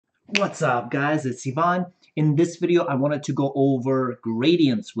What's up, guys? It's Ivan. In this video, I wanted to go over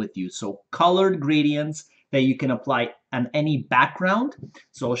gradients with you. So colored gradients that you can apply on any background.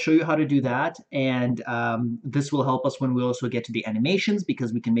 So I'll show you how to do that. And this will help us when we also get to the animations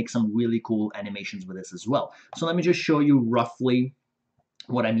because we can make some really cool animations with this as well. So let me just show you roughly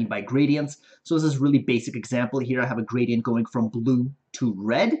what I mean by gradients. So this is really basic example here. I have a gradient going from blue to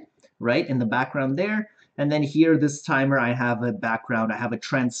red, right, in the background there. And then here, this timer, I have a background. I have a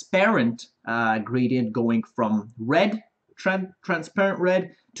transparent gradient going from red, transparent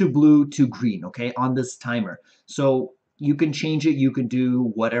red, to blue to green, okay, on this timer. So you can change it. You can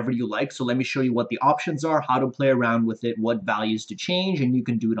do whatever you like. So let me show you what the options are, how to play around with it, what values to change, and you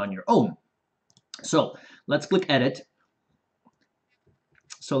can do it on your own. So let's click Edit.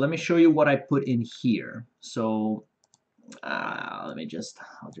 So let me show you what I put in here. So I'll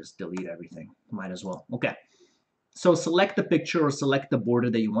just delete everything. Might as well. Okay. So select the picture or select the border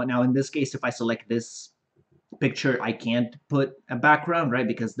that you want. Now in this case, if I select this picture, I can't put a background, right?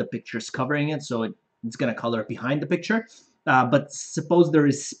 Because the picture is covering it. So it's going to color behind the picture. But suppose there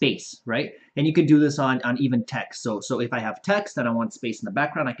is space, right? And you can do this on even text. So if I have text and I want space in the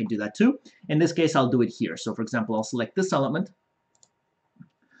background, I can do that too. In this case, I'll do it here. So for example, I'll select this element,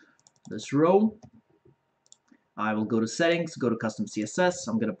 this row. I will go to settings, go to custom CSS.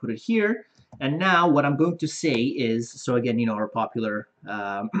 I'm going to put it here. And now what I'm going to say is, so again, you know, our popular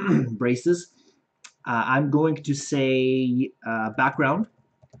braces. I'm going to say background.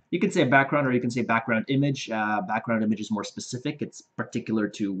 You can say background or you can say background image. Background image is more specific. It's particular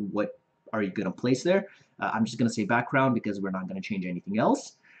to what are you going to place there. I'm just going to say background because we're not going to change anything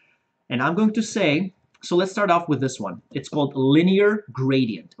else. And I'm going to say, so let's start off with this one. It's called linear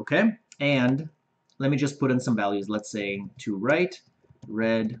gradient, okay? And let me just put in some values. Let's say to right,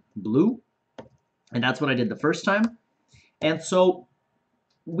 red, blue. And that's what I did the first time. And so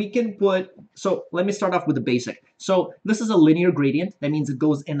we can put, so let me start off with the basic. So this is a linear gradient. That means it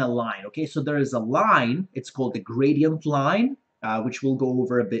goes in a line, okay? So there is a line. It's called the gradient line, which we'll go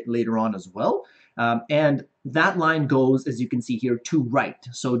over a bit later on as well. And that line goes, as you can see here, to right.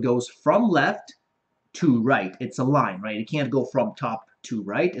 So it goes from left to right. It's a line, right? It can't go from top to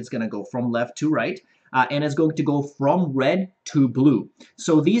right. It's going to go from left to right. And it's going to go from red to blue.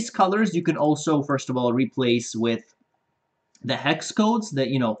 So these colors you can also, first of all, replace with the hex codes that,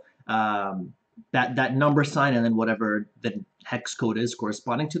 you know, that number sign and then whatever the hex code is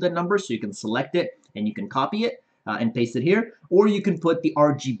corresponding to that number. So you can select it and you can copy it and paste it here. Or you can put the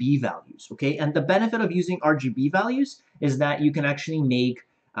RGB values, okay? And the benefit of using RGB values is that you can actually make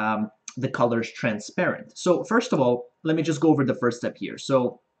the colors transparent. So first of all, let me just go over the first step here.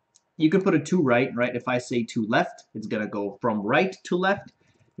 So you can put it to right, right? If I say to left, it's going to go from right to left.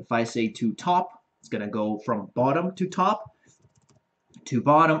 If I say to top, it's going to go from bottom to top, to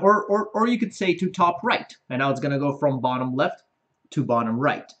bottom, or you could say to top right. And now it's going to go from bottom left to bottom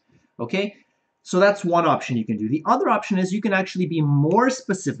right. Okay? So that's one option you can do. The other option is you can actually be more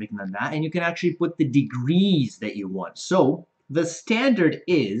specific than that, and you can actually put the degrees that you want. So the standard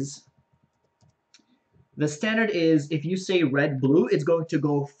is if you say red, blue, it's going to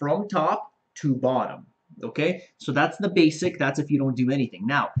go from top to bottom. Okay, so that's the basic. That's if you don't do anything.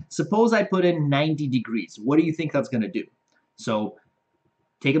 Now, suppose I put in 90 degrees. What do you think that's going to do? So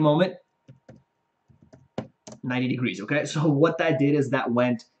take a moment. 90 degrees. Okay, so what that did is that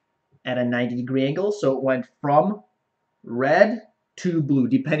went at a 90-degree angle. So it went from red to blue,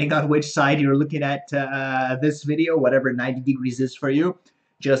 depending on which side you're looking at this video, whatever 90 degrees is for you.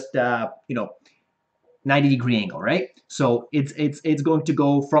 Just, you know, 90-degree angle, right? So it's going to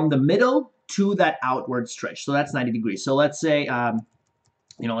go from the middle to that outward stretch. So that's 90 degrees. So let's say,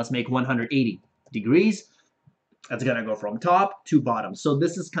 you know, let's make 180 degrees. That's going to go from top to bottom. So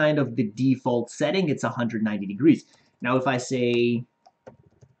this is kind of the default setting. It's 190 degrees. Now, if I say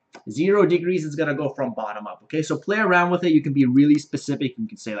 0 degrees, it's going to go from bottom up. Okay, so play around with it. You can be really specific. You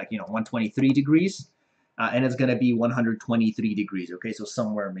can say like, you know, 123 degrees. And it's going to be 123 degrees, okay? So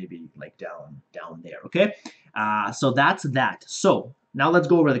somewhere maybe like down there, okay? So that's that. So now let's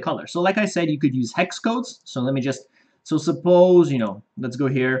go over the color. So like I said, you could use hex codes. So let me just, so suppose, you know, let's go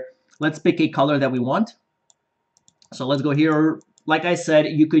here. Let's pick a color that we want. So let's go here. Like I said,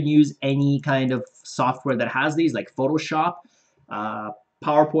 you could use any kind of software that has these, like Photoshop,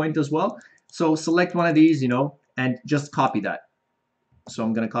 PowerPoint as well. So select one of these, you know, and just copy that. So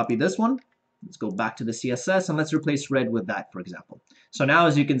I'm going to copy this one. Let's go back to the CSS and let's replace red with that, for example. So now,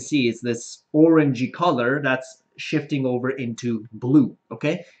 as you can see, it's this orangey color that's shifting over into blue,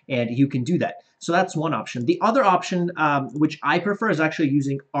 okay? And you can do that. So that's one option. The other option, which I prefer, is actually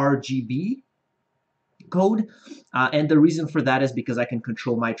using RGB code. And the reason for that is because I can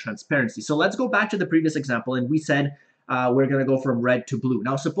control my transparency. So let's go back to the previous example, and we said we're going to go from red to blue.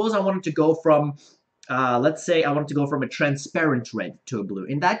 Now, suppose I wanted to go from, let's say I wanted to go from a transparent red to a blue.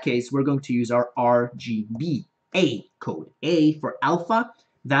 In that case, we're going to use our RGBA code. A for alpha,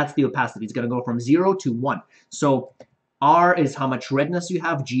 that's the opacity. It's going to go from 0 to 1. So R is how much redness you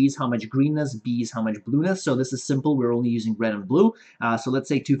have, G is how much greenness, B is how much blueness. So this is simple. We're only using red and blue. So let's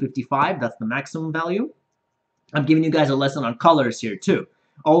say 255, that's the maximum value. I'm giving you guys a lesson on colors here too.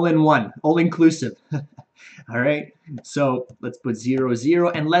 All in one, all inclusive. All right, so let's put 0,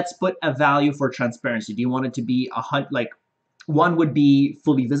 0, and let's put a value for transparency. Do you want it to be 100, like 1 would be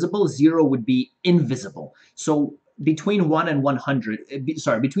fully visible, 0 would be invisible. So between 1 and 100,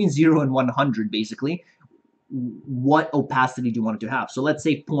 between 0 and 100 basically, what opacity do you want it to have? So let's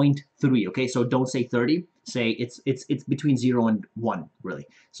say 0.3, okay? So don't say 30, say it's between 0 and 1, really.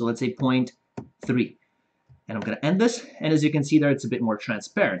 So let's say 0.3. And I'm going to end this, and as you can see there, it's a bit more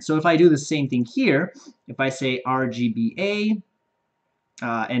transparent. So if I do the same thing here, if I say RGBA,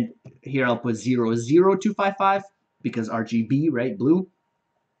 and here I'll put 00255, because RGB, right, blue,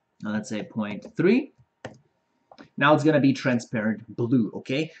 and let's say 0.3. Now it's going to be transparent blue,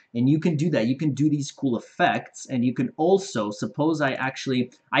 okay? And you can do that. You can do these cool effects, and you can also, suppose I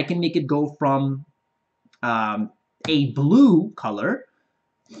can make it go from a blue color.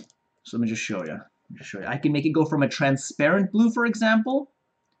 So let me just show you. I can make it go from a transparent blue, for example,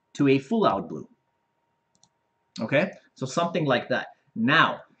 to a full-out blue. Okay? So something like that.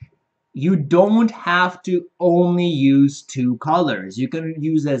 Now, you don't have to only use 2 colors. You can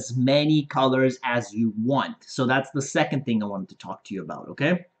use as many colors as you want. So that's the second thing I wanted to talk to you about,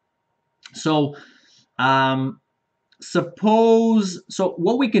 okay? So, so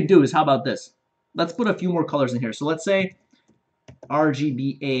what we could do is, how about this? Let's put a few more colors in here. So let's say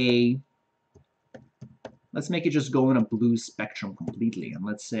RGBA. Let's make it just go in a blue spectrum completely. And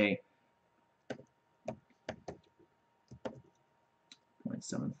let's say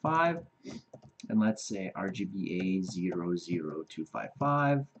 0.75. And let's say RGBA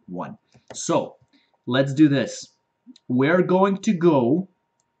 00255, 1. So let's do this. We're going to go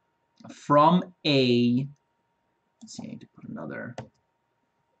from a, let's see, I need to put another.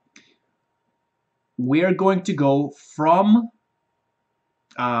 We're going to go from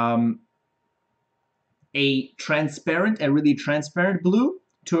a really transparent blue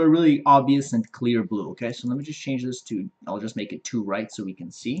to a really obvious and clear blue. Okay, so let me just change this to, I'll just make it 2 right so we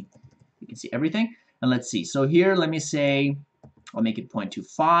can see. You can see everything. And let's see. So here, let me say, I'll make it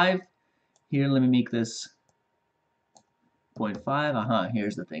 0.25. Here, let me make this 0.5.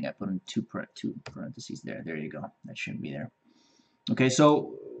 Here's the thing. I put in two parentheses there. There you go. That shouldn't be there. Okay,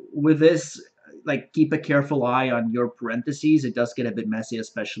 so with this, like, keep a careful eye on your parentheses. It does get a bit messy,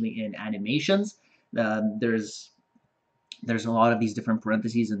 especially in animations. There's a lot of these different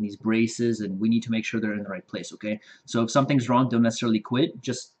parentheses and these braces, and we need to make sure they're in the right place, okay? So if something's wrong, don't necessarily quit.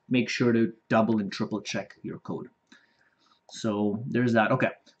 Just make sure to double and triple check your code. So there's that. Okay,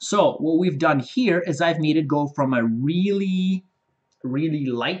 so what we've done here is I've made it go from a really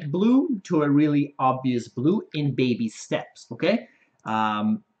light blue to a really obvious blue in baby steps, okay?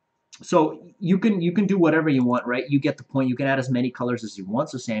 So you can do whatever you want, right? You get the point. You can add as many colors as you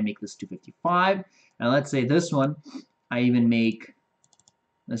want. So say I make this 255, and let's say this one, I even make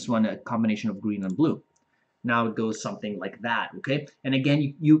this one a combination of green and blue. Now it goes something like that, okay? And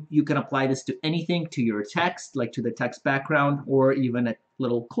again, you can apply this to anything, to your text, like to the text background, or even a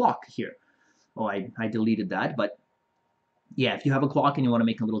little clock here. Oh, I deleted that, but yeah, if you have a clock and you want to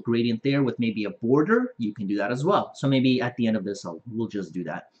make a little gradient there with maybe a border, you can do that as well. So maybe at the end of this, we'll just do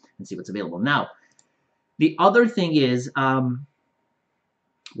that and see what's available. Now, the other thing is,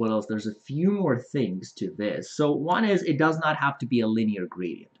 what else? There's a few more things to this. So one is, it does not have to be a linear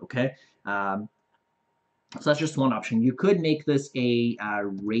gradient, okay? So that's just one option. You could make this a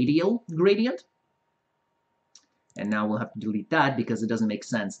radial gradient. And now we'll have to delete that because it doesn't make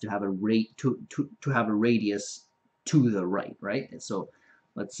sense to have a have a radius to the right, right? And so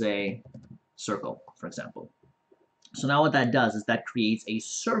let's say circle, for example. So now what that does is that creates a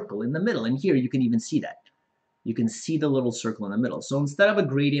circle in the middle. And here you can even see that. You can see the little circle in the middle. So instead of a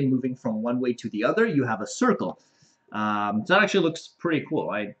gradient moving from one way to the other, you have a circle. So that actually looks pretty cool.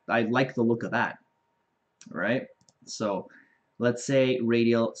 I like the look of that. All right. So let's say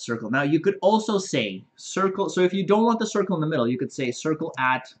radial circle. Now you could also say circle. So if you don't want the circle in the middle, you could say circle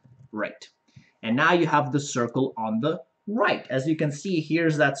at right. And now you have the circle on the right. As you can see,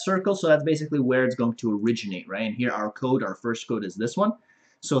 here's that circle. So that's basically where it's going to originate, right? And here our code, our first code is this one.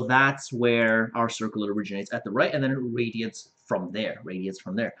 So that's where our circle originates, at the right, and then it radiates from there, radius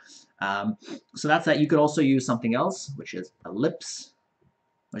from there. So that's that. You could also use something else, which is ellipse,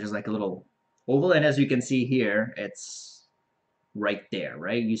 which is like a little oval. And as you can see here, it's right there,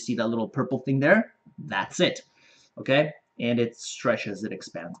 right? You see that little purple thing there? That's it, okay? And it stretches, it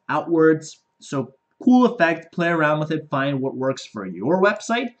expands outwards. So cool effect, play around with it, find what works for your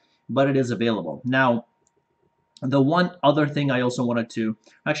website, but it is available. Now, the one other thing I also wanted to,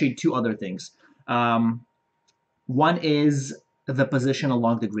 actually two other things. One is the position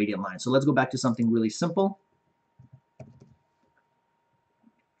along the gradient line. So let's go back to something really simple.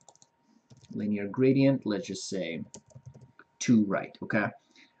 Linear gradient, let's just say to right, okay?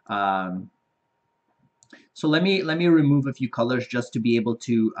 So let me remove a few colors just to be able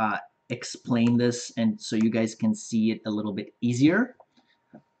to explain this and so you guys can see it a little bit easier.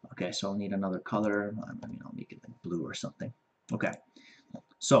 Okay, so I'll need another color. I mean, I'll make it like blue or something. Okay,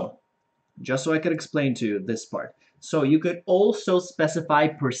 so just so I could explain to you this part. So you could also specify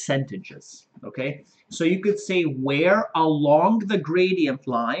percentages, okay? So you could say where along the gradient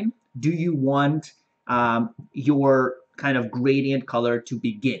line do you want your kind of gradient color to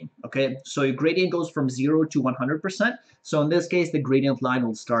begin, okay? So your gradient goes from 0 to 100%. So in this case, the gradient line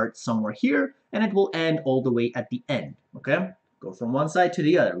will start somewhere here and it will end all the way at the end, okay? Go from one side to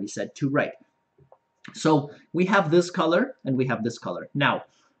the other. We said to right. So we have this color and we have this color. Now,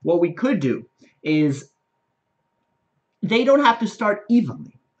 what we could do is they don't have to start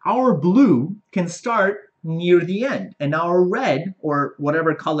evenly. Our blue can start near the end, and our red, or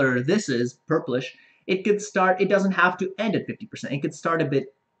whatever color this is, purplish, it could start, it doesn't have to end at 50%. It could start a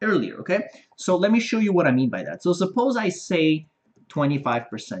bit earlier, okay? So let me show you what I mean by that. So suppose I say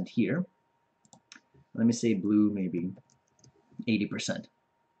 25% here. Let me say blue, maybe 80%,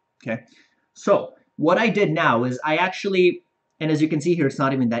 okay? So what I did now is I actually, and as you can see here, it's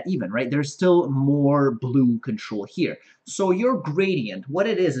not even that even, right? There's still more blue control here. So your gradient, what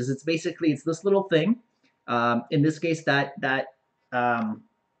it is it's basically, it's this little thing, in this case, that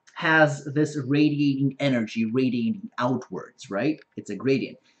has this radiating energy, radiating outwards, right? It's a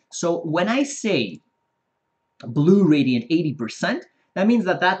gradient. So when I say blue radiant 80%, that means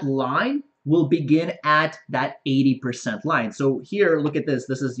that that line will begin at that 80% line. So here, look at this.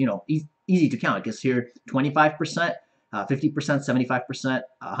 This is, you know, easy to count because here 25%, 50%, 75%,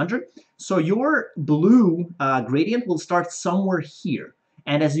 100. So your blue gradient will start somewhere here.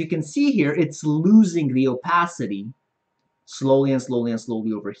 And as you can see here, it's losing the opacity slowly and slowly and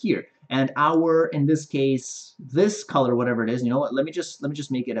slowly over here. And our, in this case, this color, whatever it is, you know what? Let me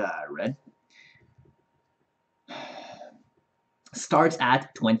just make it red. Starts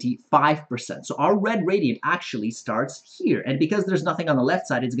at 25%. So our red gradient actually starts here. And because there's nothing on the left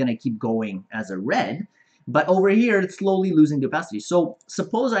side, it's going to keep going as a red. But over here, it's slowly losing the opacity. So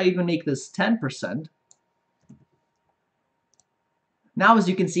suppose I even make this 10%. Now, as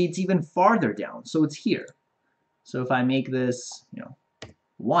you can see, it's even farther down. So it's here. So if I make this, you know,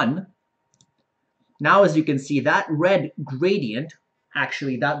 1, now as you can see, that red gradient,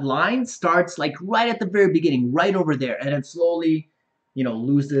 actually that line starts like right at the very beginning, right over there, and it slowly, you know,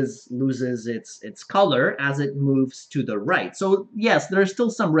 loses its color as it moves to the right. So yes, there's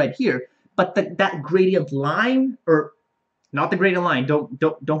still some red here, but that gradient line, or not the gradient line, don't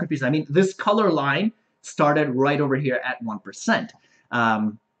confuse that. I mean, this color line started right over here at 1%.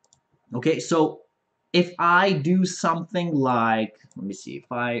 Okay, so if I do something like, let me see, if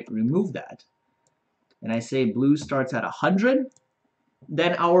I remove that and I say blue starts at 100,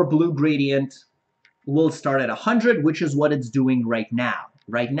 then our blue gradient will start at 100, which is what it's doing right now.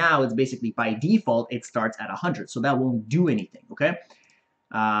 Right now, it's basically by default, it starts at 100, so that won't do anything, okay?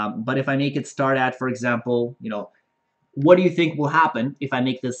 But if I make it start at, for example, you know, what do you think will happen if I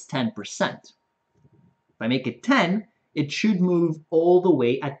make this 10%? If I make it 10, it should move all the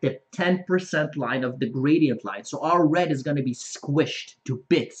way at the 10% line of the gradient line. So our red is going to be squished to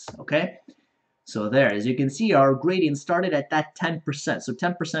bits, okay? So there, as you can see, our gradient started at that 10%. So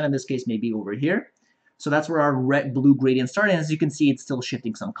 10% in this case may be over here. So that's where our red-blue gradient started. And as you can see, it's still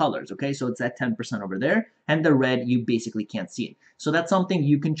shifting some colors, okay? So it's at 10% over there. And the red, you basically can't see it. So that's something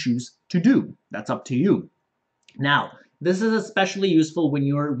you can choose to do. That's up to you. Now, this is especially useful when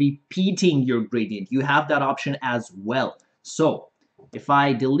you're repeating your gradient. You have that option as well. So if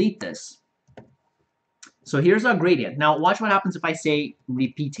I delete this, so here's our gradient. Now watch what happens if I say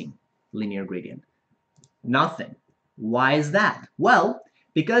repeating linear gradient. Nothing. Why is that? Well,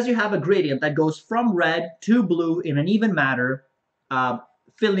 because you have a gradient that goes from red to blue in an even manner,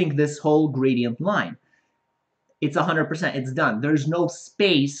 filling this whole gradient line. It's 100%. It's done. There's no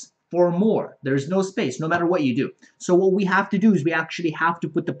space for more. There's no space, no matter what you do. So what we have to do is we actually have to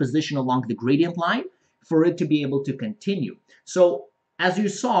put the position along the gradient line for it to be able to continue. So as you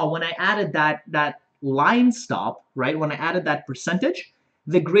saw, when I added that line stop, right, when I added that percentage,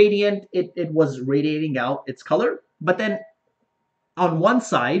 the gradient, it was radiating out its color, but then on one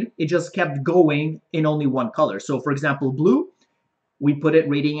side, it just kept going in only one color. So for example, blue, we put it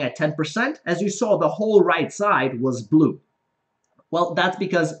radiating at 10%. As you saw, the whole right side was blue. Well, that's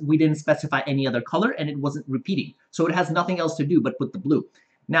because we didn't specify any other color and it wasn't repeating. So it has nothing else to do but put the blue.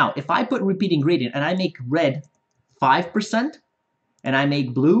 Now, if I put repeating gradient and I make red 5% and I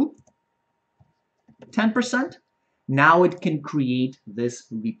make blue 10%, now it can create this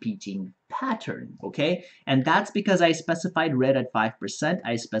repeating pattern, okay? And that's because I specified red at 5%,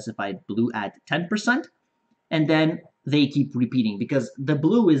 I specified blue at 10%, and then they keep repeating because the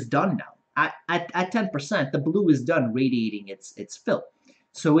blue is done now. At 10%, the blue is done radiating its fill.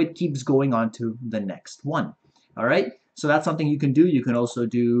 So it keeps going on to the next one, all right? So that's something you can do. You can also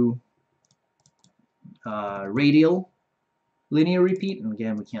do radial linear repeat, and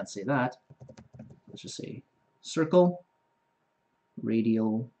again, we can't say that. Let's just say circle,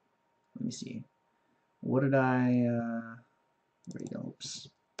 radial, let me see. What did I, radial, oops.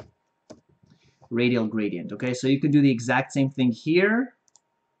 Radial gradient, okay? So you can do the exact same thing here.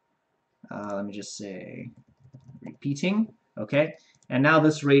 Let me just say repeating, okay? And now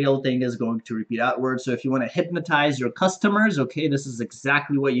this radial thing is going to repeat outward. So if you want to hypnotize your customers, okay, this is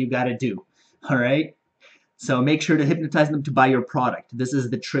exactly what you got to do, all right? So make sure to hypnotize them to buy your product. This is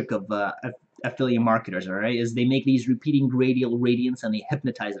the trick of affiliate marketers, all right, is they make these repeating radial gradients and they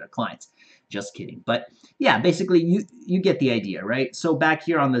hypnotize their clients. Just kidding. But yeah, basically you get the idea, right? So back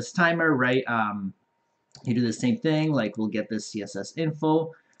here on this timer, right, you do the same thing. Like we'll get this CSS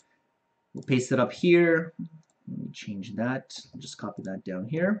info. We'll paste it up here. Let me change that. Just copy that down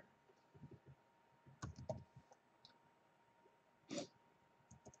here.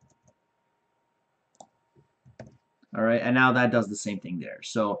 All right, and now that does the same thing there.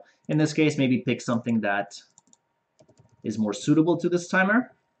 So in this case, maybe pick something that is more suitable to this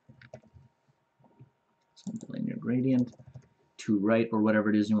timer. So linear gradient to right or whatever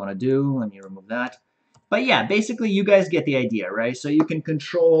it is you want to do. Let me remove that. But yeah, basically you guys get the idea, right? So you can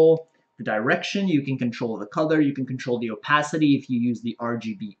control the direction, you can control the color, you can control the opacity if you use the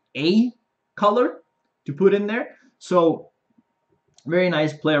RGBA color to put in there. So very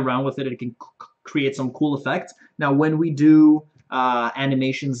nice, play around with it. It can create some cool effects. Now when we do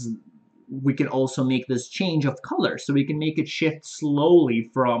animations, we can also make this change of color. So we can make it shift slowly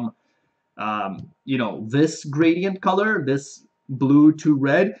from you know, this gradient color, this blue to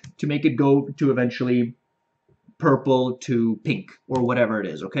red, to make it go to eventually purple to pink or whatever it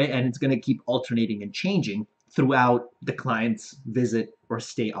is, okay? And it's going to keep alternating and changing throughout the client's visit or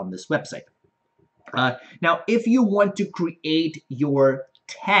stay on this website. Now, if you want to create your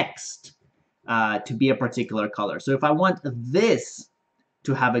text to be a particular color, so if I want this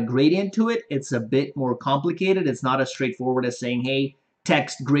to have a gradient to it, it's a bit more complicated. It's not as straightforward as saying, hey,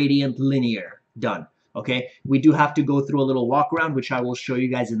 text gradient linear, done. Okay, we do have to go through a little walk around, which I will show you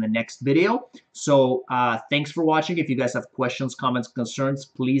guys in the next video. So thanks for watching. If you guys have questions, comments, concerns,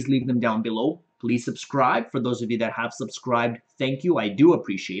 please leave them down below. Please subscribe. For those of you that have subscribed, thank you. I do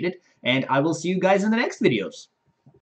appreciate it. And I will see you guys in the next videos.